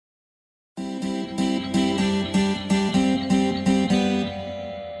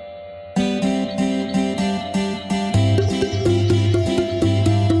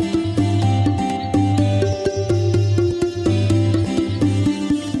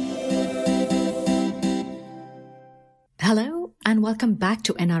and welcome back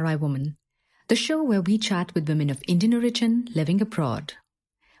to NRI Woman, the show where we chat with women of Indian origin living abroad.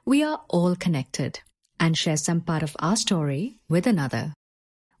 We are all connected and share some part of our story with another.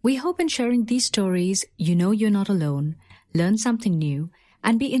 We hope in sharing these stories, you know you're not alone, learn something new,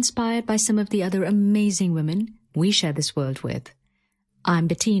 and be inspired by some of the other amazing women we share this world with. I'm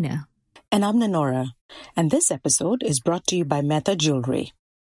Bettina. And I'm Nanora. And this episode is brought to you by Mehta Jewelry.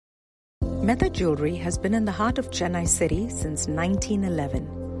 Mehta Jewelry has been in the heart of Chennai city since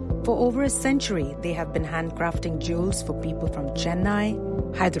 1911. For over a century, they have been handcrafting jewels for people from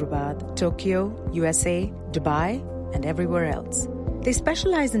Chennai, Hyderabad, Tokyo, USA, Dubai, and everywhere else. They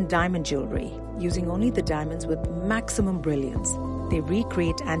specialize in diamond jewelry, using only the diamonds with maximum brilliance. They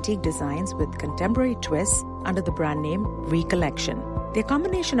recreate antique designs with contemporary twists under the brand name Recollection. Their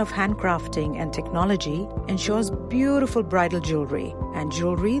combination of handcrafting and technology ensures beautiful bridal jewelry and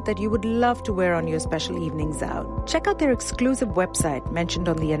jewelry that you would love to wear on your special evenings out. Check out their exclusive website mentioned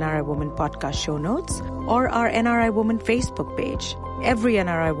on the NRI Woman podcast show notes or our NRI Woman Facebook page. Every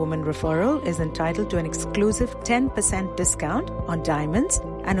NRI Woman referral is entitled to an exclusive 10% discount on diamonds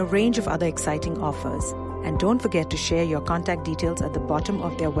and a range of other exciting offers. And don't forget to share your contact details at the bottom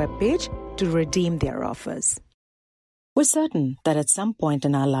of their webpage to redeem their offers. We're certain that at some point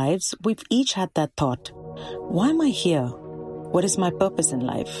in our lives, we've each had that thought. Why am I here? What is my purpose in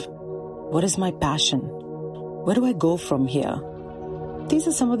life? What is my passion? Where do I go from here? These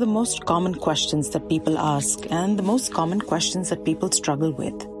are some of the most common questions that people ask and the most common questions that people struggle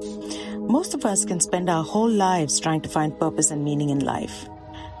with. Most of us can spend our whole lives trying to find purpose and meaning in life.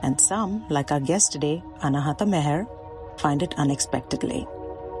 And some, like our guest today, Anahata Meher, find it unexpectedly.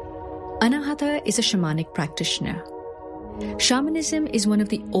 Anahata is a shamanic practitioner. Shamanism is one of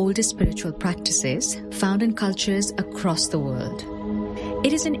the oldest spiritual practices found in cultures across the world.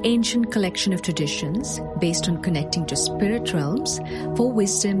 It is an ancient collection of traditions based on connecting to spirit realms for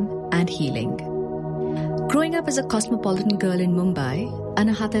wisdom and healing. Growing up as a cosmopolitan girl in Mumbai,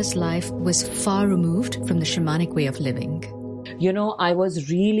 Anahata's life was far removed from the shamanic way of living. You know, I was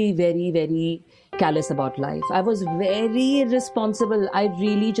really very callous about life. I was very irresponsible. I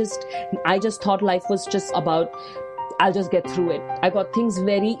just thought life was just about I'll just get through it. I got things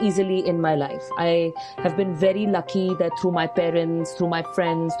very easily in my life. I have been very lucky that through my parents, through my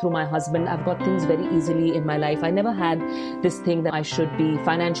friends, through my husband, I've got things very easily in my life. I never had this thing that I should be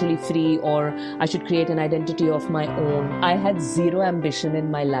financially free or I should create an identity of my own. I had zero ambition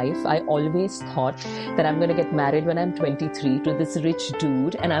in my life. I always thought that I'm going to get married when I'm 23 to this rich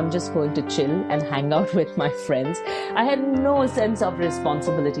dude and I'm just going to chill and hang out with my friends. I had no sense of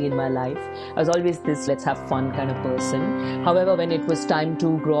responsibility in my life. I was always this let's have fun kind of person. However, when it was time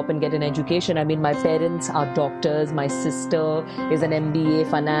to grow up and get an education, I mean, my parents are doctors, my sister is an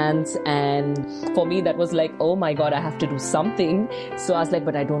MBA finance, and for me that was like, oh my God, I have to do something. So I was like,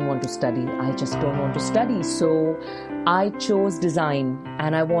 but I don't want to study. I just don't want to study. So I chose design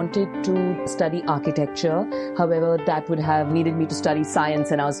and I wanted to study architecture. However, that would have needed me to study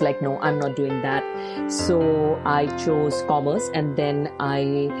science and I was like, no, I'm not doing that. So I chose commerce and then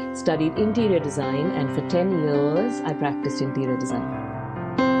I studied interior design and for 10 years I practiced interior design.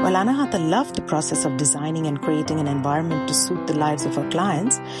 While Anahata loved the process of designing and creating an environment to suit the lives of her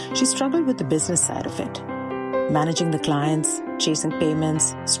clients, she struggled with the business side of it. Managing the clients, chasing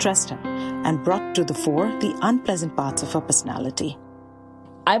payments, stressed her and brought to the fore the unpleasant parts of her personality.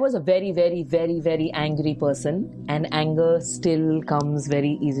 I was a very angry person and anger still comes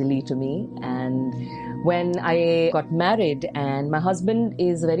very easily to me. And when I got married and my husband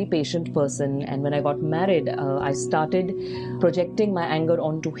is a very patient person and when I got married, I started projecting my anger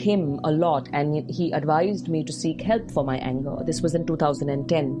onto him a lot and he advised me to seek help for my anger. This was in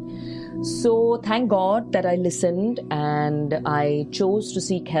 2010. So thank God that I listened and I chose to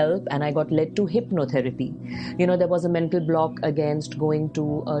seek help and I got led to hypnotherapy. You know, there was a mental block against going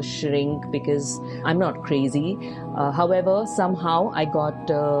to a shrink because I'm not crazy. However, somehow I got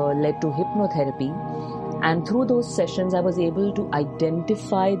led to hypnotherapy. And through those sessions, I was able to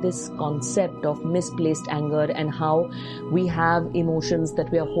identify this concept of misplaced anger and how we have emotions that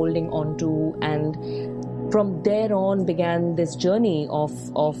we are holding on to. And from there on began this journey of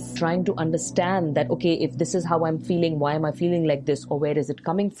trying to understand that, okay, if this is how I'm feeling, why am I feeling like this or where is it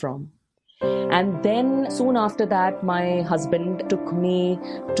coming from? And then soon after that, my husband took me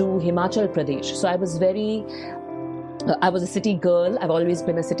to Himachal Pradesh. So I was very I was a city girl. I've always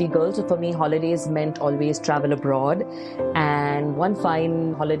been a city girl. So for me, holidays meant always travel abroad. And one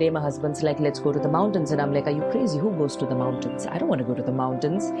fine holiday, my husband's like, let's go to the mountains. And I'm like, are you crazy? Who goes to the mountains? I don't want to go to the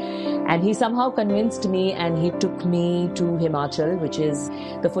mountains. And he somehow convinced me, and he took me to Himachal, which is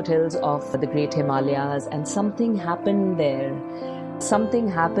the foothills of the great Himalayas. And something happened there.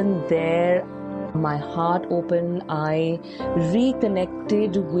 My heart opened. I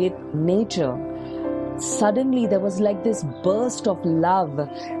reconnected with nature. Suddenly there was like this burst of love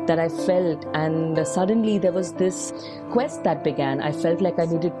that I felt, and suddenly there was this quest that began. I felt like I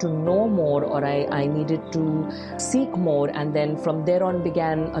needed to know more, or I needed to seek more, and then from there on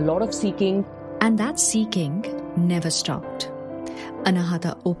began a lot of seeking. And that seeking never stopped.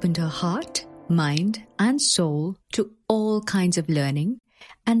 Anahata opened her heart, mind and soul to all kinds of learning,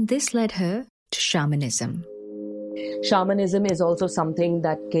 and this led her to shamanism. Shamanism is also something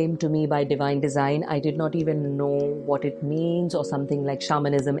that came to me by divine design. I did not even know what it means, or something like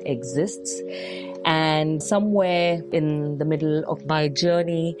shamanism exists. And somewhere in the middle of my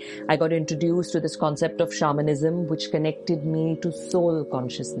journey, I got introduced to this concept of shamanism, which connected me to soul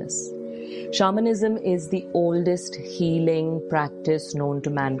consciousness. Shamanism is the oldest healing practice known to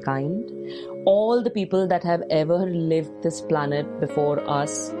mankind. All the people that have ever lived this planet before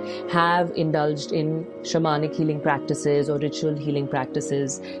us have indulged in shamanic healing practices or ritual healing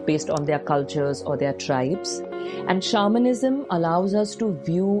practices based on their cultures or their tribes. And shamanism allows us to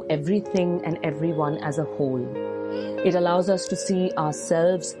view everything and everyone as a whole. It allows us to see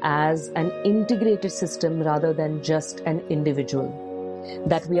ourselves as an integrated system rather than just an individual,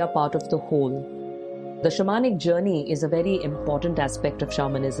 that we are part of the whole. The shamanic journey is a very important aspect of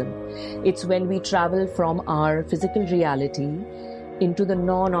shamanism. It's when we travel from our physical reality into the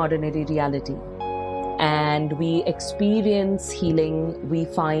non-ordinary reality. And we experience healing, we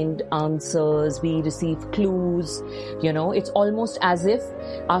find answers, we receive clues. It's almost as if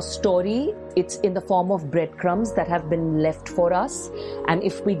our story, it's in the form of breadcrumbs that have been left for us. And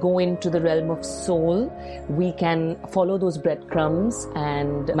if we go into the realm of soul, we can follow those breadcrumbs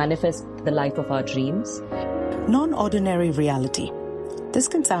and manifest the life of our dreams. Non-ordinary reality. This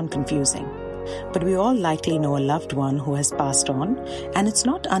can sound confusing, but we all likely know a loved one who has passed on, and it's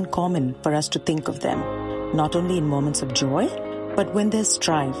not uncommon for us to think of them, not only in moments of joy, but when there's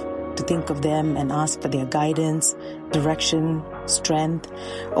strife, to think of them and ask for their guidance, direction, strength,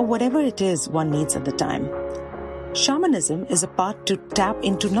 or whatever it is one needs at the time. Shamanism is a path to tap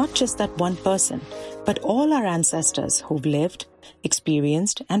into not just that one person, but all our ancestors who've lived,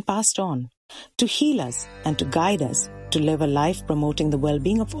 experienced, and passed on, to heal us and to guide us to live a life promoting the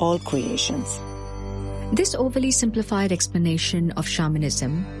well-being of all creations. This overly simplified explanation of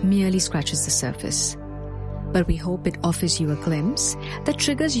shamanism merely scratches the surface. But we hope it offers you a glimpse that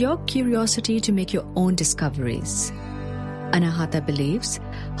triggers your curiosity to make your own discoveries. Anahata believes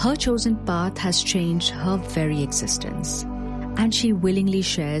her chosen path has changed her very existence, and she willingly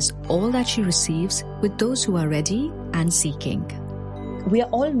shares all that she receives with those who are ready and seeking. We are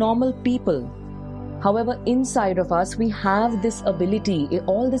all normal people. However, inside of us, we have this ability.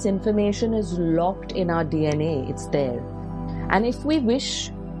 All this information is locked in our DNA. It's there. And if we wish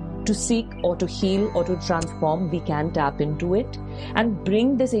to seek or to heal or to transform, we can tap into it and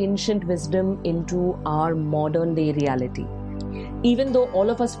bring this ancient wisdom into our modern day reality. Even though all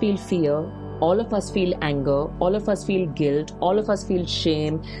of us feel fear, all of us feel anger, all of us feel guilt, all of us feel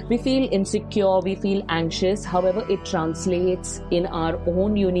shame, we feel insecure, we feel anxious, however, it translates in our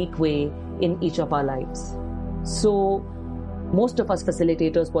own unique way in each of our lives. So most of us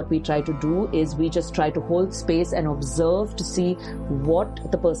facilitators, what we try to do is we just try to hold space and observe to see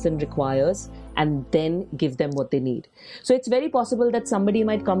what the person requires and then give them what they need. So it's very possible that somebody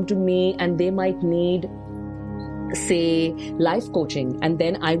might come to me and they might need, say, life coaching, and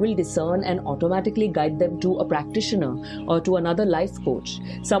then I will discern and automatically guide them to a practitioner or to another life coach.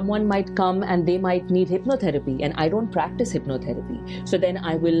 Someone might come and they might need hypnotherapy, and I don't practice hypnotherapy. So then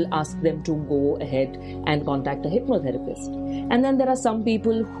I will ask them to go ahead and contact a hypnotherapist. And then there are some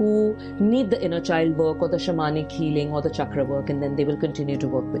people who need the inner child work or the shamanic healing or the chakra work, and then they will continue to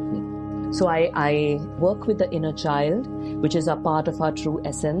work with me. So I work with the inner child, which is a part of our true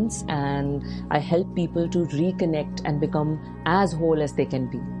essence, and I help people to reconnect and become as whole as they can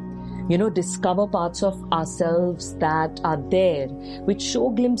be. Discover parts of ourselves that are there, which show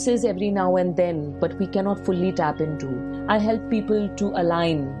glimpses every now and then, but we cannot fully tap into. I help people to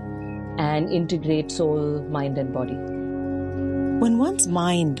align and integrate soul, mind, and body. When one's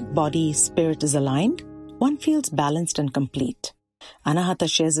mind, body, spirit is aligned, one feels balanced and complete. Anahata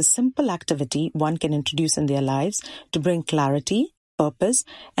shares a simple activity one can introduce in their lives to bring clarity, purpose,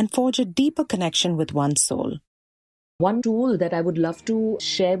 and forge a deeper connection with one's soul. One tool that I would love to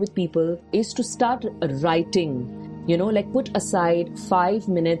share with people is to start writing. Like put aside 5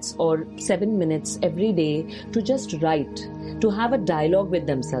 minutes or 7 minutes every day to just write, to have a dialogue with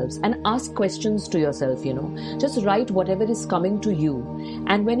themselves and ask questions to yourself, Just write whatever is coming to you.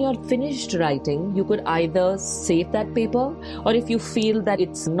 And when you're finished writing, you could either save that paper, or if you feel that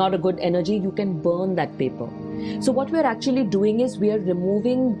it's not a good energy, you can burn that paper. So what we're actually doing is we are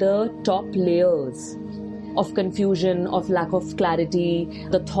removing the top layers of confusion, of lack of clarity,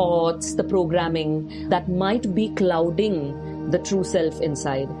 the thoughts, the programming that might be clouding the true self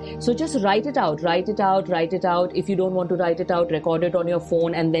inside. So just write it out. If you don't want to write it out, record it on your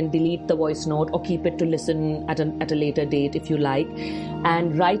phone and then delete the voice note, or keep it to listen at a later date if you like.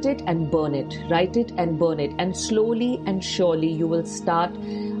 And write it and burn it. And slowly and surely you will start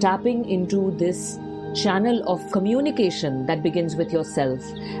tapping into this channel of communication that begins with yourself,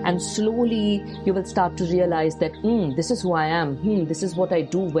 and slowly you will start to realize that this is who I am, this is what I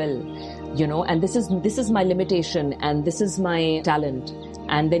do well, and this is my limitation and this is my talent,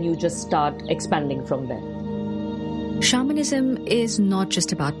 and then you just start expanding from there. Shamanism is not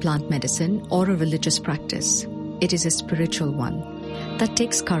just about plant medicine or a religious practice. It is a spiritual one that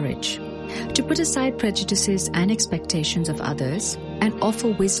takes courage to put aside prejudices and expectations of others and offer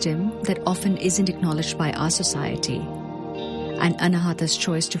wisdom that often isn't acknowledged by our society. And Anahata's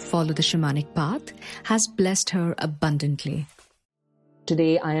choice to follow the shamanic path has blessed her abundantly.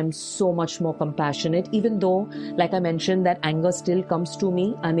 Today, I am so much more compassionate, even though, like I mentioned, that anger still comes to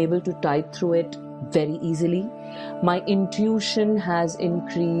me. I'm able to tide through it very easily. My intuition has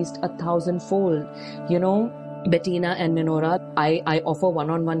increased 1,000-fold. Bettina and Minora, I offer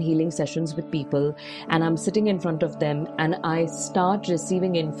one-on-one healing sessions with people, and I'm sitting in front of them and I start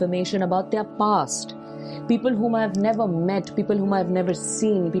receiving information about their past. People whom I've never met, people whom I've never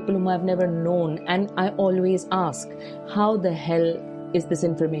seen, people whom I've never known. And I always ask, how the hell is this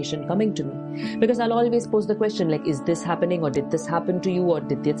information coming to me? Because I'll always pose the question, like, is this happening, or did this happen to you, or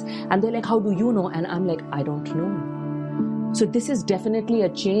did this? And they're like, how do you know? And I'm like, I don't know. So this is definitely a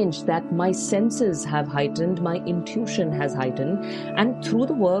change that my senses have heightened, my intuition has heightened. And through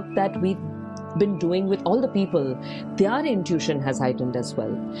the work that we've been doing with all the people, their intuition has heightened as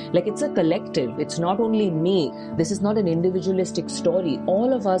well. Like, it's a collective. It's not only me. This is not an individualistic story.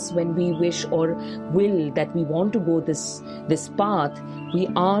 All of us, when we wish or will that we want to go this path, we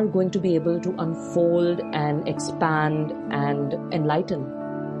are going to be able to unfold and expand and enlighten.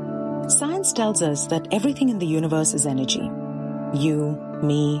 Science tells us that everything in the universe is energy. You,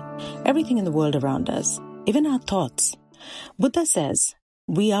 me, everything in the world around us, even our thoughts. Buddha says,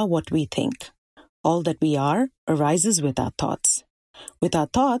 we are what we think. All that we are arises with our thoughts. With our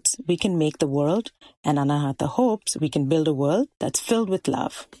thoughts, we can make the world, and Anahata hopes we can build a world that's filled with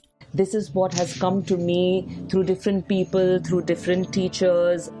love. This is what has come to me through different people, through different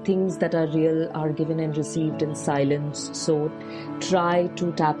teachers. Things that are real are given and received in silence. So try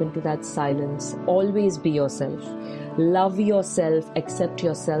to tap into that silence. Always be yourself. Love yourself, accept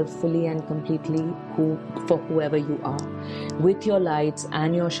yourself fully and completely for whoever you are, with your lights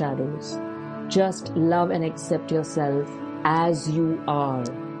and your shadows. Just love and accept yourself as you are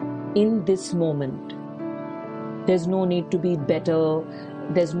in this moment. There's no need to be better.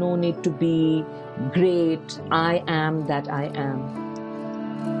 There's no need to be great. I am that I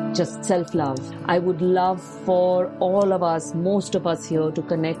am. Just self-love. I would love for all of us, most of us here, to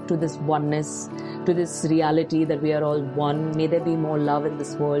connect to this oneness, to this reality that we are all one. May there be more love in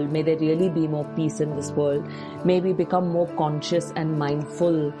this world. May there really be more peace in this world. May we become more conscious and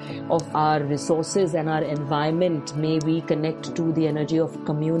mindful of our resources and our environment. May we connect to the energy of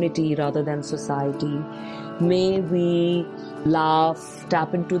community rather than society. May we laugh,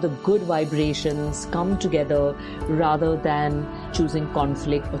 tap into the good vibrations, come together rather than choosing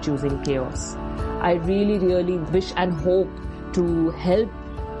conflict or choosing chaos. I really, really wish and hope to help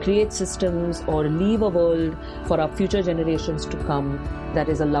create systems or leave a world for our future generations to come that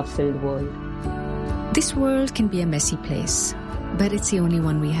is a love-filled world. This world can be a messy place, but it's the only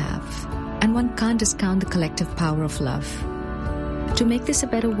one we have. And one can't discount the collective power of love. To make this a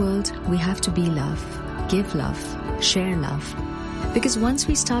better world, we have to be love, give love, share love. Because once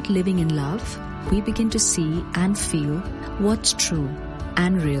we start living in love, we begin to see and feel what's true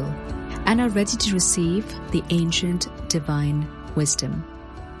and real, and are ready to receive the ancient divine wisdom.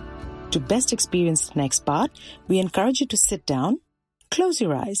 To best experience the next part, we encourage you to sit down, close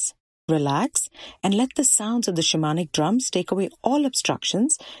your eyes, relax, and let the sounds of the shamanic drums take away all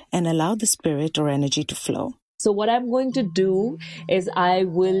obstructions and allow the spirit or energy to flow. So what I'm going to do is I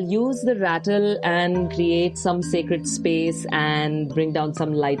will use the rattle and create some sacred space and bring down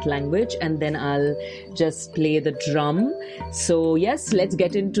some light language, and then I'll just play the drum. So yes, let's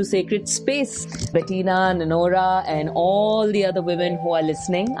get into sacred space. Bettina, Nanora, and all the other women who are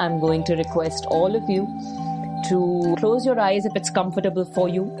listening, I'm going to request all of you to close your eyes if it's comfortable for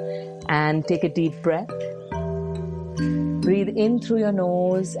you and take a deep breath. Breathe in through your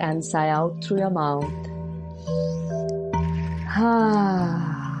nose and sigh out through your mouth.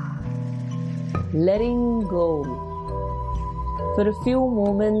 Letting go. For a few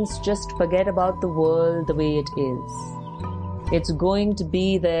moments, just forget about the world the way it is. It's going to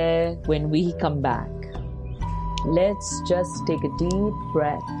be there when we come back. Let's just take a deep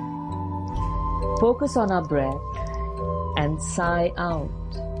breath. Focus on our breath and sigh out,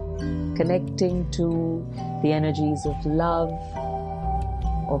 connecting to the energies of love,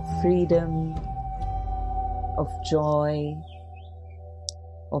 of freedom, of joy,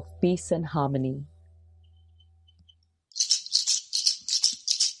 of peace and harmony.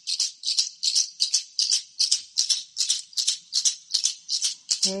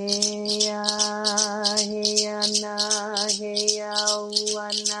 Hey ya, na, hey ya,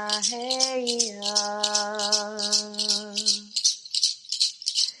 na, hey ya.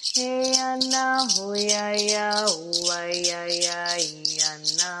 Hey ya na, ho ya ya,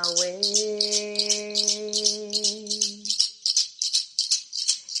 na we.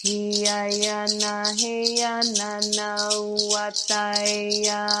 Hey ya na,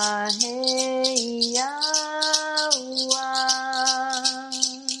 wataya, hey ya,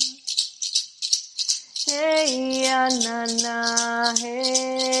 hey ya na,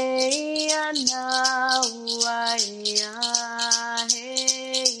 hey ya na, waya,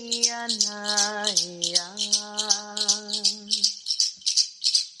 hey ya na, ya.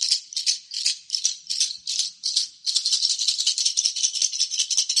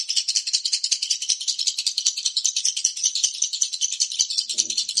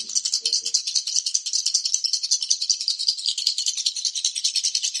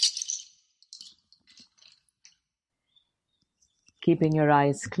 Keeping your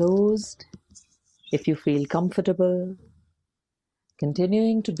eyes closed, if you feel comfortable,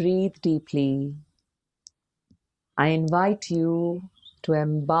 continuing to breathe deeply, I invite you to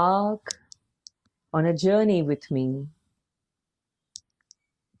embark on a journey with me,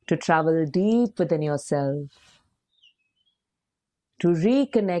 to travel deep within yourself, to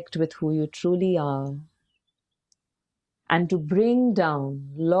reconnect with who you truly are, and to bring down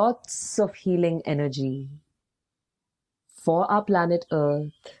lots of healing energy for our planet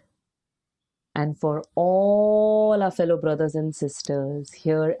Earth and for all our fellow brothers and sisters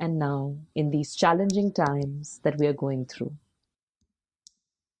here and now in these challenging times that we are going through.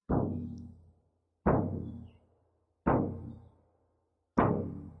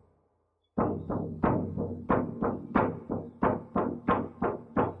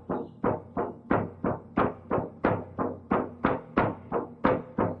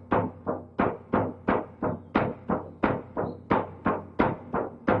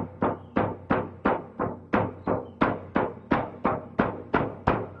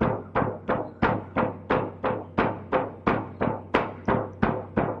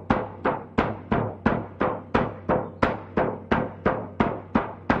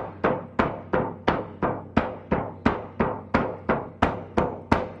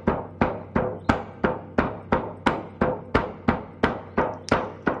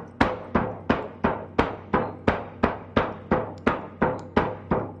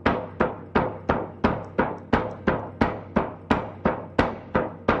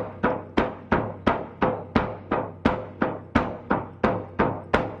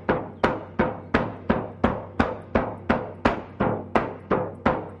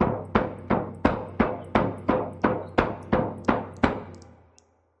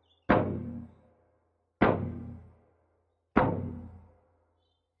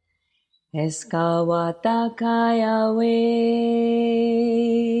 Eskawata we,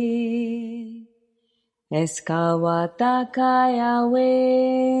 Eskawata we,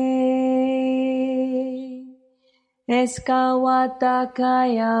 Eskawata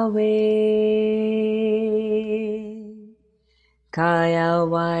we, Kaya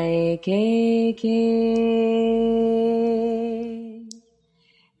wai keke,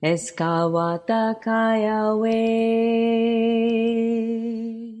 Eskawata we,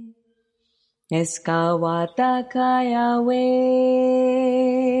 Eskawata we,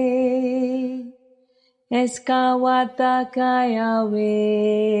 Eskawata we,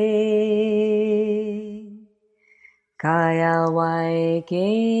 Kaya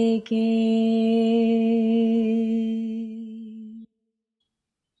Waikiki.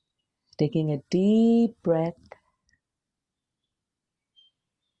 Taking a deep breath,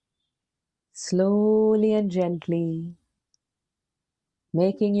 slowly and gently,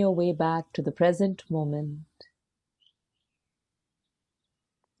 making your way back to the present moment.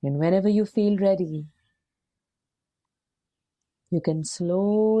 And whenever you feel ready, you can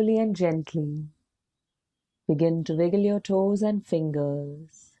slowly and gently begin to wiggle your toes and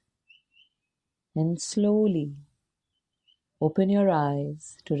fingers, and slowly open your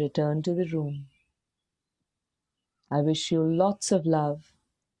eyes to return to the room. I wish you lots of love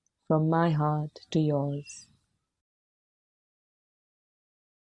from my heart to yours.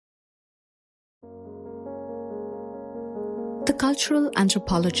 The cultural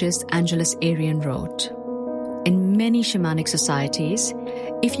anthropologist Angeles Arrien wrote, "In many shamanic societies,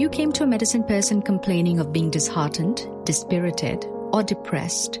 if you came to a medicine person complaining of being disheartened, dispirited, or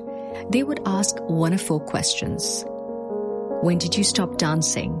depressed, they would ask one of 4 questions. When did you stop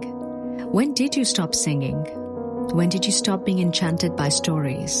dancing? When did you stop singing? When did you stop being enchanted by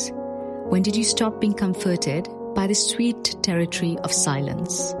stories? When did you stop being comforted by the sweet territory of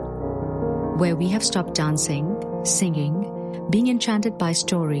silence? Where we have stopped dancing, singing, being enchanted by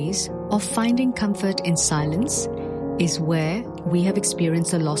stories, or finding comfort in silence is where we have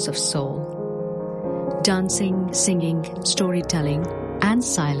experienced a loss of soul. Dancing, singing, storytelling, and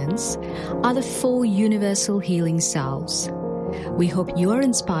silence are the 4 universal healing salves. We hope you are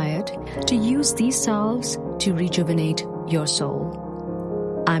inspired to use these salves to rejuvenate your soul."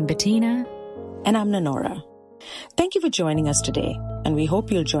 I'm Bettina. And I'm Nanora. Thank you for joining us today, and we hope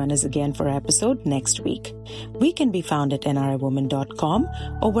you'll join us again for our episode next week. We can be found at nriwoman.com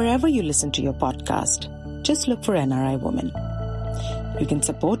or wherever you listen to your podcast. Just look for NRI Woman. You can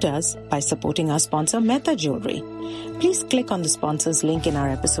support us by supporting our sponsor, Mehta Jewelry. Please click on the sponsors link in our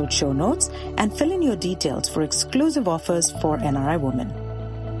episode show notes and fill in your details for exclusive offers for NRI Woman.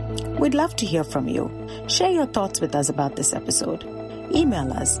 We'd love to hear from you. Share your thoughts with us about this episode.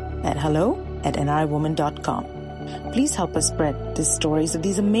 Email us at hello@nriwoman.com. Please help us spread the stories of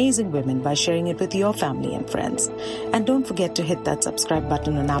these amazing women by sharing it with your family and friends. And don't forget to hit that subscribe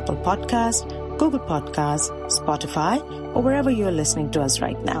button on Apple Podcasts, Google Podcasts, Spotify, or wherever you are listening to us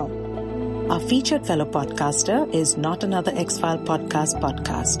right now. Our featured fellow podcaster is Not Another X-File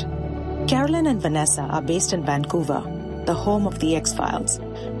podcast. Carolyn and Vanessa are based in Vancouver, the home of the X-Files.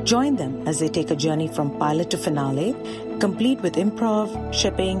 Join them as they take a journey from pilot to finale, complete with improv,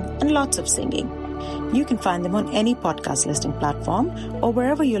 shipping, and lots of singing. You can find them on any podcast listening platform or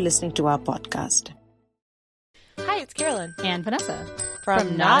wherever you're listening to our podcast. Hi, it's Carolyn. And Vanessa.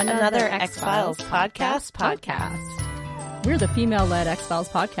 From Not Another X-Files podcast. We're the female-led X-Files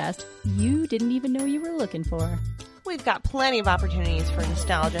podcast you didn't even know you were looking for. We've got plenty of opportunities for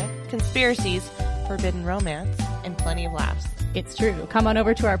nostalgia, conspiracies, forbidden romance, and plenty of laughs. It's true. Come on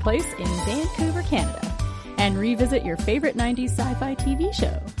over to our place in Vancouver, Canada, and revisit your favorite 90s sci-fi TV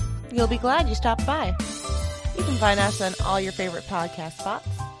show. You'll be glad you stopped by. You can find us on all your favorite podcast spots.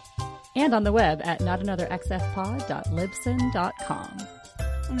 And on the web at notanotherxfpod.libsyn.com.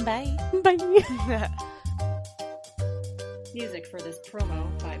 Bye. Bye. Music for this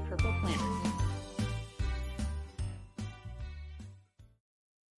promo by Purple Planet.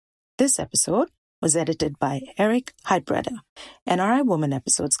 This episode was edited by Eric Heidbreder. NRI Woman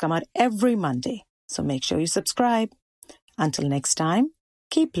episodes come out every Monday, so make sure you subscribe. Until next time,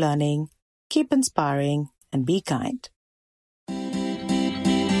 keep learning, keep inspiring, and be kind.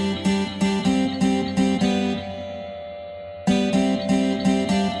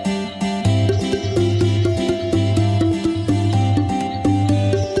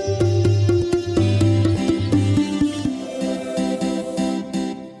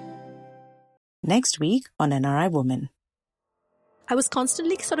 Next week on NRI Woman. I was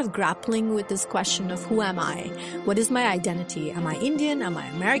constantly sort of grappling with this question of who am I? What is my identity? Am I Indian? Am I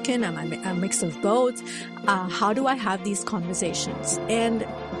American? Am I a mix of both? How do I have these conversations? And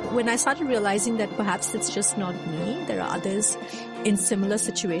when I started realizing that perhaps it's just not me, there are others in similar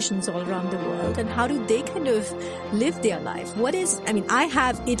situations all around the world, and how do they kind of live their life? I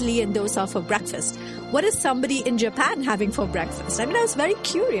have idli and dosa for breakfast. What is somebody in Japan having for breakfast? I was very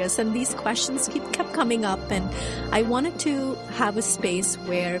curious, and these questions kept coming up, and I wanted to have a space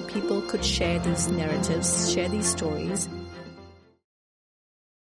where people could share these narratives, share these stories,